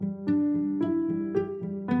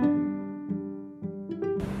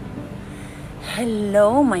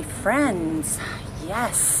Hello, my friends.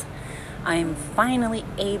 Yes, I'm finally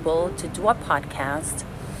able to do a podcast.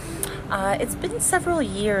 It's been several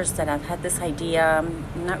years that I've had this idea.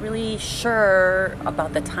 I'm not really sure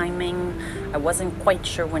about the timing. I wasn't quite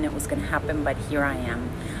sure when it was going to happen, but here I am.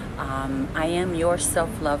 I am your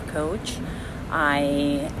self-love coach.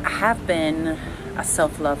 I have been a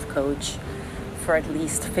self-love coach for at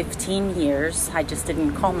least 15 years. I just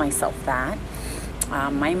didn't call myself that.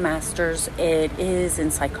 My master's, it is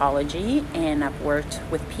in psychology, and I've worked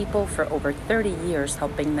with people for over 30 years,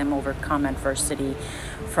 helping them overcome adversity,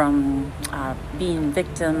 from being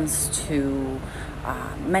victims to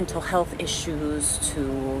mental health issues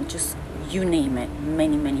to just you name it,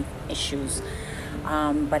 many issues.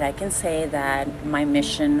 But I can say that my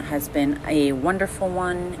mission has been a wonderful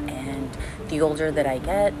one, and the older that I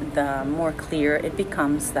get, the more clear it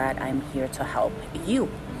becomes that I'm here to help you.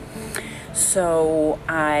 So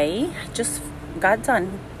I just got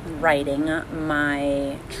done writing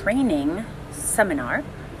my training seminar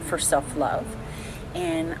for self-love,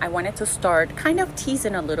 and I wanted to start kind of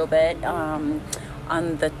teasing a little bit on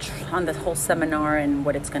the whole seminar and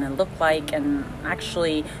what it's going to look like. And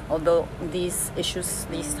actually, although these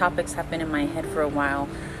topics have been in my head for a while,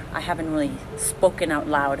 I haven't really spoken out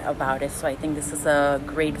loud about it. So I think this is a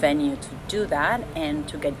great venue to do that and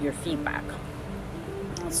to get your feedback.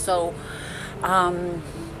 So,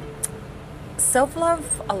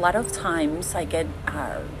 self-love, a lot of times I get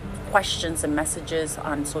questions and messages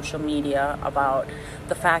on social media about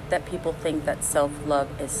the fact that people think that self-love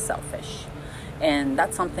is selfish. And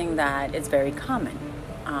that's something that is very common.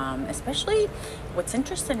 Especially what's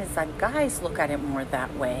interesting is that guys look at it more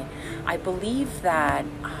that way. I believe that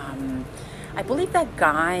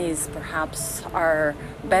guys perhaps are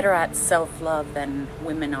better at self-love than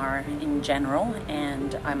women are in general,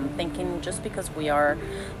 and I'm thinking just because we are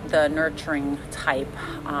the nurturing type,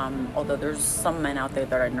 although there's some men out there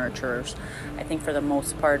that are nurturers, I think for the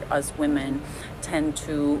most part us women tend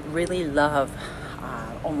to really love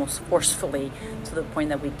almost forcefully, to the point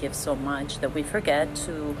that we give so much that we forget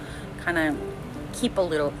to kind of keep a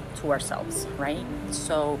little to ourselves, right?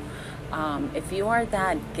 So if you are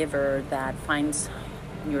that giver that finds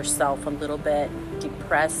yourself a little bit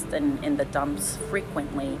depressed and in the dumps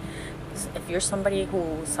frequently, if you're somebody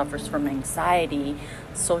who suffers from anxiety,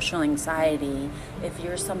 social anxiety, if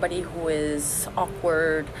you're somebody who is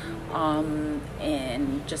awkward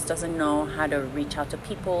and just doesn't know how to reach out to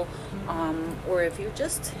people, or if you're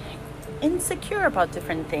just insecure about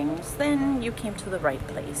different things, then you came to the right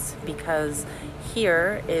place, because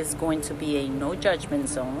here is going to be a no judgment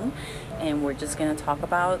zone, and we're just going to talk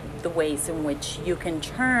about the ways in which you can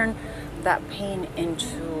turn that pain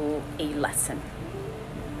into a lesson.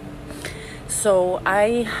 So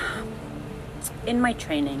in my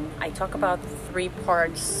training, I talk about 3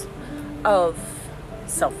 parts of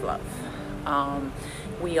self-love.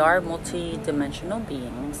 We are multi-dimensional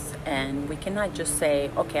beings, and we cannot just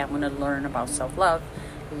say, okay, I'm going to learn about self-love,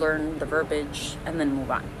 learn the verbiage, and then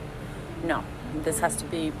move on. No, this has to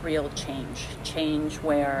be real change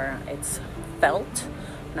where it's felt,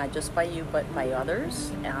 not just by you, but by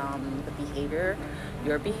others.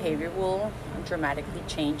 Your behavior will dramatically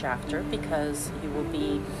change after, because you will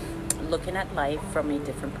be looking at life from a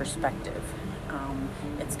different perspective.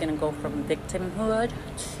 It's going to go from victimhood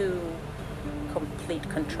to complete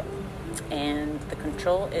control, and the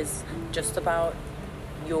control is just about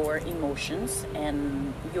your emotions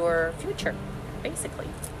and your future. Basically,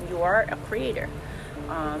 you are a creator,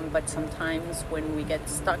 but sometimes when we get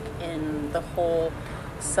stuck in the whole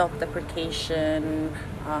self-deprecation,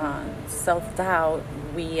 self-doubt,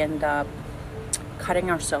 we end up cutting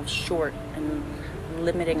ourselves short and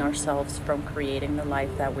limiting ourselves from creating the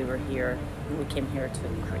life that we came here to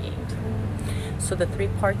create. So the 3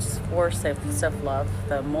 parts for self-love,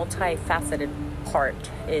 the multifaceted part,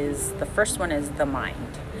 is the first one is the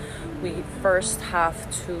mind. We first have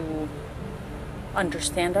to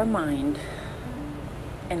understand our mind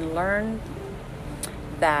and learn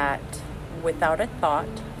that without a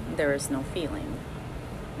thought, there is no feeling.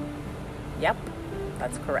 Yep,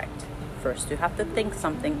 that's correct. First, you have to think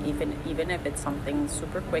something, even if it's something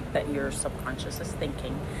super quick that your subconscious is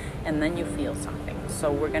thinking, and then you feel something.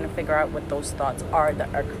 So we're going to figure out what those thoughts are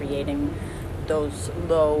that are creating those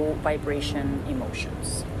low vibration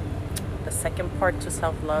emotions. The second part to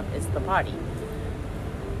self-love is the body.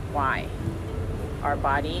 Why? Our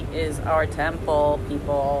body is our temple,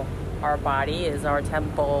 people. Our body is our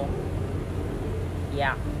temple.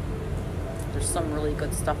 Yeah, there's some really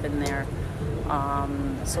good stuff in there.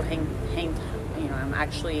 So I'm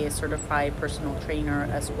actually a certified personal trainer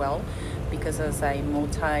as well, because as a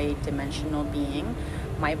multi-dimensional being,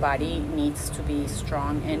 my body needs to be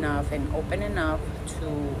strong enough and open enough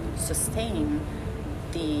to sustain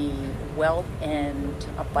the wealth and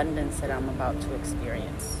abundance that I'm about to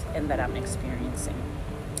experience and that I'm experiencing.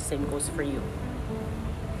 Same goes for you.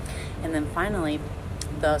 And then finally,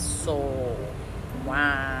 the soul.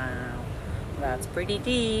 Wow, that's pretty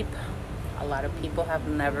deep. A lot of people have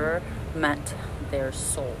never met their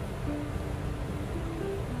soul.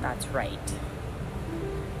 That's right.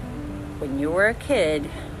 When you were a kid,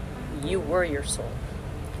 you were your soul.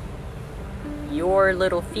 Your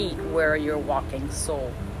little feet were your walking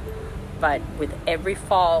soul. But with every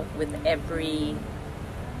fall, with every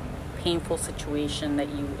painful situation that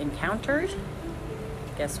you encountered,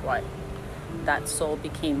 guess what? That soul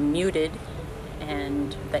became muted,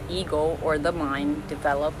 and the ego or the mind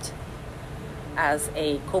developed as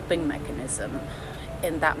a coping mechanism.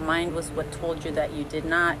 And that mind was what told you that you could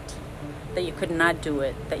not do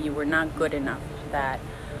it, that you were not good enough, that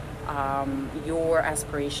your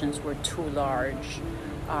aspirations were too large,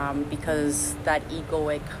 because that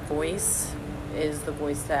egoic voice is the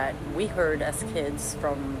voice that we heard as kids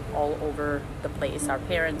from all over the place, our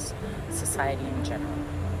parents, society in general.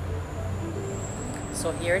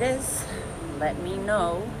 So here it is. Let me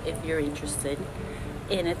know if you're interested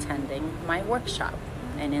in attending my workshop.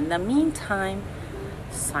 And in the meantime,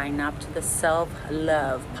 sign up to the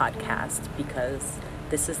Self-Love podcast, because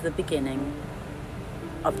this is the beginning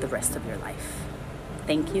of the rest of your life.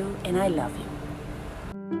 Thank you, and I love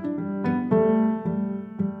you.